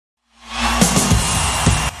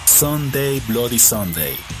Sunday Bloody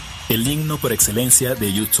Sunday, el himno por excelencia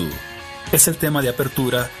de YouTube. Es el tema de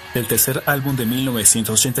apertura del tercer álbum de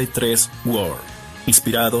 1983, War,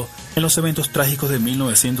 inspirado en los eventos trágicos de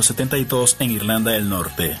 1972 en Irlanda del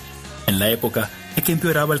Norte, en la época en que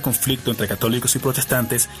empeoraba el conflicto entre católicos y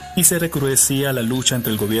protestantes y se recrudecía la lucha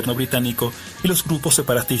entre el gobierno británico y los grupos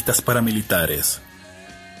separatistas paramilitares.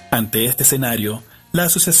 Ante este escenario, la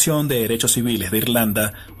Asociación de Derechos Civiles de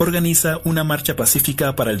Irlanda organiza una marcha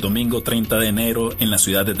pacífica para el domingo 30 de enero en la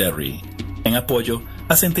ciudad de Derry, en apoyo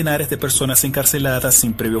a centenares de personas encarceladas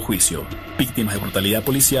sin previo juicio, víctimas de brutalidad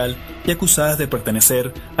policial y acusadas de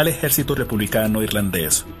pertenecer al Ejército Republicano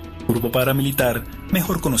Irlandés, grupo paramilitar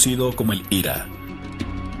mejor conocido como el IRA.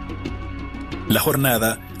 La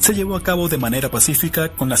jornada se llevó a cabo de manera pacífica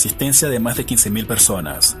con la asistencia de más de 15.000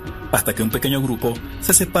 personas, hasta que un pequeño grupo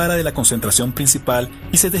se separa de la concentración principal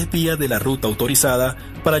y se desvía de la ruta autorizada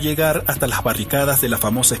para llegar hasta las barricadas de la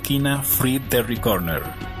famosa esquina Free Derry Corner.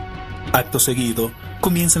 Acto seguido,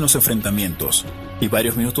 comienzan los enfrentamientos, y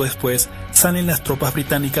varios minutos después salen las tropas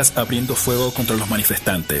británicas abriendo fuego contra los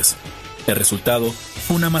manifestantes. El resultado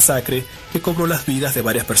fue una masacre que cobró las vidas de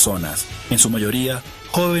varias personas, en su mayoría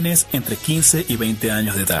jóvenes entre 15 y 20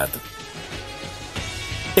 años de edad.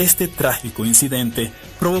 Este trágico incidente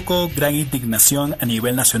provocó gran indignación a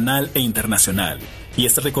nivel nacional e internacional, y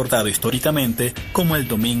es recordado históricamente como el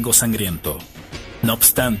Domingo Sangriento. No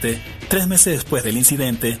obstante, 3 meses después del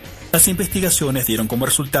incidente, las investigaciones dieron como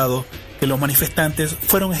resultado que los manifestantes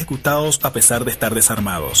fueron ejecutados a pesar de estar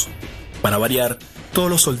desarmados. Para variar, todos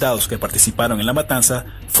los soldados que participaron en la matanza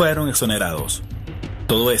fueron exonerados.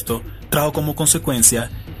 Todo esto trajo como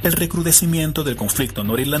consecuencia el recrudecimiento del conflicto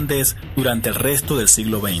norirlandés durante el resto del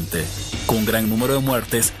siglo XX, con un gran número de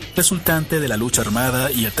muertes resultante de la lucha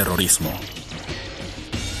armada y el terrorismo.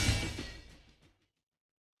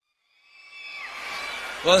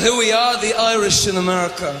 Well, here we are, the Irish in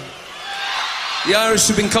America. The Irish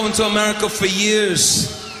have been coming to America for years,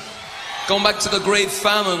 going back to the Great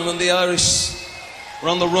Famine when the Irish were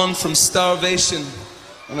on the run from starvation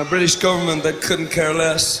and a British government that couldn't care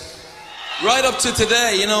less. Right up to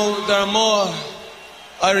today, you know, there are more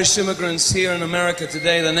Irish immigrants here in America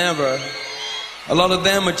today than ever. A lot of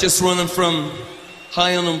them are just running from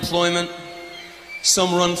high unemployment.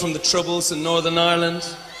 Some run from the troubles in Northern Ireland,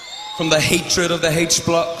 from the hatred of the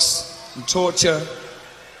H-blocks and torture.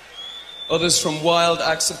 Others from wild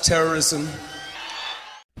acts of terrorism.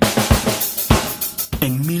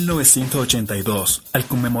 En 1982, al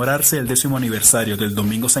conmemorarse el 10º aniversario del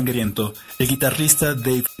Domingo Sangriento, el guitarrista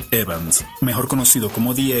Dave Evans, mejor conocido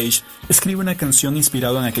como The Age, escribe una canción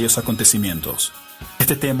inspirada en aquellos acontecimientos.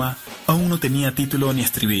 Este tema aún no tenía título ni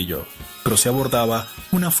estribillo, pero se abordaba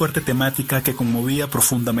una fuerte temática que conmovía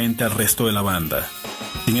profundamente al resto de la banda.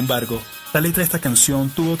 Sin embargo, la letra de esta canción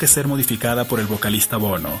tuvo que ser modificada por el vocalista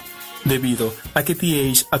Bono, debido a que The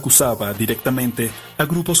Age acusaba directamente a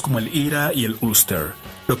grupos como el IRA y el Ulster,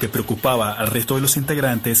 lo que preocupaba al resto de los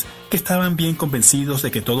integrantes, que estaban bien convencidos de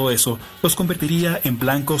que todo eso los convertiría en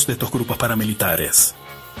blancos de estos grupos paramilitares.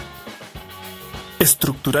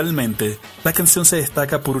 Estructuralmente, la canción se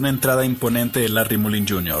destaca por una entrada imponente de Larry Mullen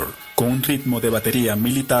Jr., con un ritmo de batería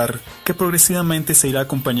militar que progresivamente se irá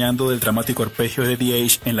acompañando del dramático arpegio de The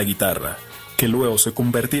Age en la guitarra, que luego se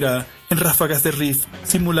convertirá en ráfagas de riff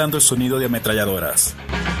simulando el sonido de ametralladoras.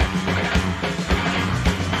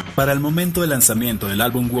 Para el momento del lanzamiento del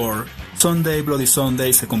álbum War, Sunday Bloody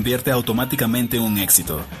Sunday se convierte automáticamente en un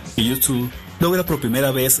éxito, y YouTube logra por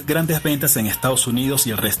primera vez grandes ventas en Estados Unidos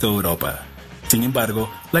y el resto de Europa. Sin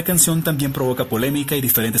embargo, la canción también provoca polémica y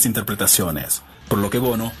diferentes interpretaciones, por lo que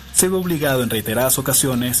Bono se ve obligado en reiteradas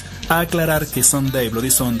ocasiones a aclarar que Sunday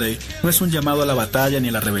Bloody Sunday no es un llamado a la batalla ni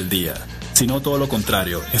a la rebeldía, sino todo lo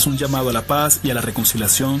contrario, es un llamado a la paz y a la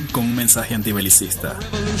reconciliación con un mensaje antibelicista.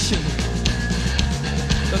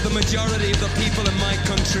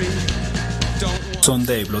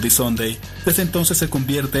 Sunday Bloody Sunday desde entonces se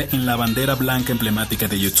convierte en la bandera blanca emblemática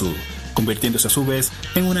de YouTube, convirtiéndose a su vez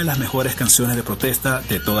en una de las mejores canciones de protesta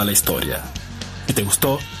de toda la historia. Si te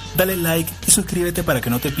gustó, dale like y suscríbete para que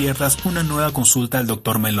no te pierdas una nueva consulta al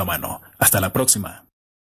Dr. Melómano. Hasta la próxima.